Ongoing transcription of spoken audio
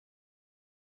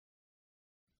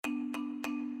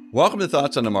Welcome to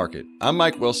Thoughts on the Market. I'm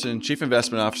Mike Wilson, Chief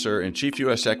Investment Officer and Chief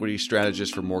U.S. Equity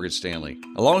Strategist for Morgan Stanley.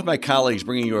 Along with my colleagues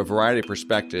bringing you a variety of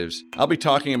perspectives, I'll be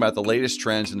talking about the latest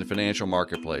trends in the financial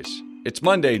marketplace. It's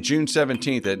Monday, June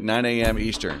 17th at 9 a.m.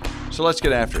 Eastern, so let's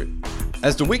get after it.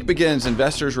 As the week begins,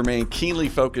 investors remain keenly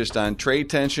focused on trade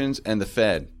tensions and the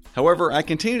Fed. However, I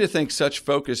continue to think such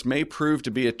focus may prove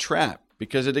to be a trap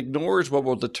because it ignores what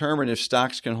will determine if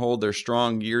stocks can hold their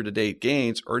strong year-to-date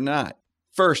gains or not.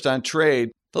 First, on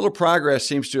trade, little progress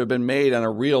seems to have been made on a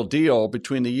real deal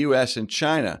between the U.S. and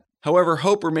China. However,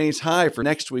 hope remains high for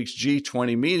next week's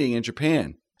G20 meeting in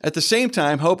Japan. At the same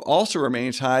time, hope also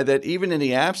remains high that even in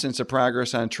the absence of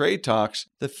progress on trade talks,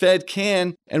 the Fed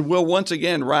can and will once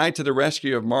again ride to the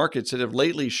rescue of markets that have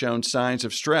lately shown signs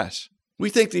of stress. We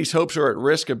think these hopes are at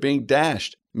risk of being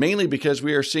dashed, mainly because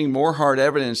we are seeing more hard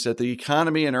evidence that the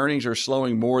economy and earnings are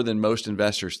slowing more than most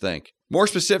investors think. More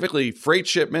specifically, freight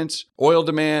shipments, oil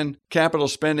demand, capital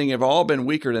spending have all been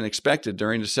weaker than expected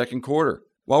during the second quarter.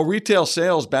 While retail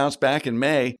sales bounced back in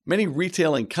May, many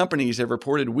retailing companies have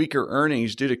reported weaker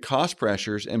earnings due to cost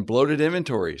pressures and bloated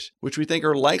inventories, which we think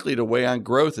are likely to weigh on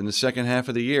growth in the second half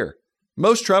of the year.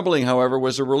 Most troubling, however,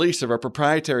 was the release of our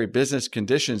proprietary Business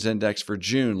Conditions Index for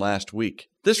June last week.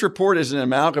 This report is an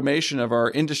amalgamation of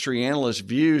our industry analysts'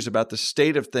 views about the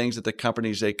state of things at the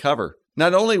companies they cover.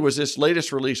 Not only was this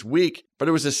latest release weak, but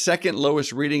it was the second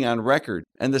lowest reading on record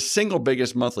and the single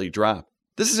biggest monthly drop.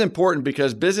 This is important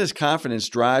because business confidence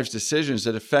drives decisions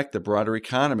that affect the broader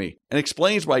economy and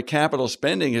explains why capital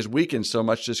spending has weakened so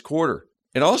much this quarter.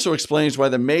 It also explains why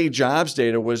the May jobs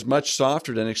data was much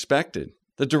softer than expected.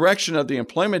 The direction of the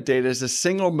employment data is the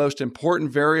single most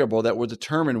important variable that will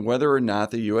determine whether or not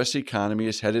the U.S. economy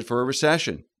is headed for a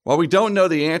recession. While we don't know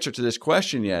the answer to this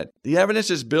question yet, the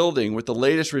evidence is building with the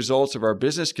latest results of our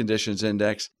Business Conditions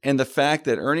Index and the fact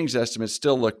that earnings estimates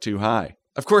still look too high.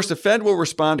 Of course, the Fed will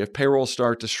respond if payrolls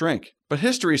start to shrink, but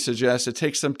history suggests it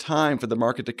takes some time for the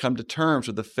market to come to terms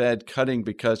with the Fed cutting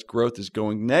because growth is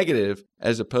going negative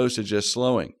as opposed to just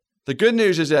slowing. The good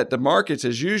news is that the markets,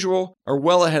 as usual, are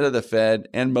well ahead of the Fed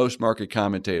and most market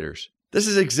commentators. This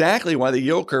is exactly why the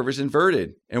yield curve is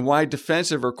inverted and why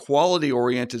defensive or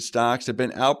quality-oriented stocks have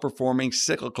been outperforming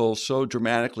cyclicals so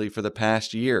dramatically for the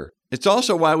past year. It's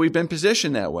also why we've been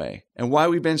positioned that way and why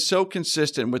we've been so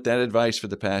consistent with that advice for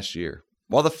the past year.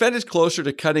 While the Fed is closer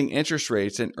to cutting interest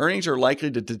rates and earnings are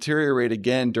likely to deteriorate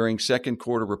again during second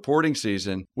quarter reporting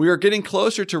season, we are getting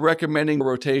closer to recommending a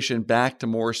rotation back to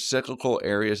more cyclical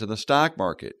areas of the stock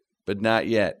market, but not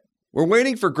yet. We're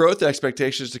waiting for growth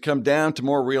expectations to come down to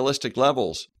more realistic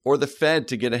levels, or the Fed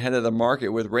to get ahead of the market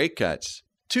with rate cuts.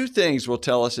 Two things will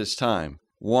tell us it's time.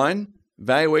 One,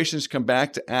 valuations come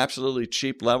back to absolutely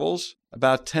cheap levels,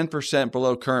 about 10%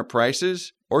 below current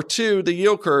prices, or two, the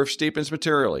yield curve steepens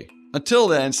materially. Until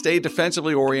then, stay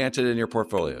defensively oriented in your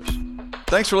portfolios.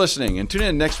 Thanks for listening, and tune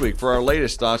in next week for our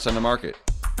latest thoughts on the market.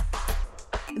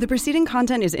 The preceding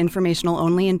content is informational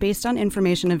only and based on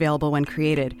information available when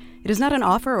created. It is not an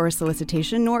offer or a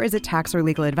solicitation, nor is it tax or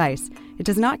legal advice. It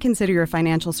does not consider your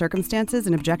financial circumstances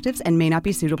and objectives and may not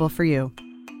be suitable for you.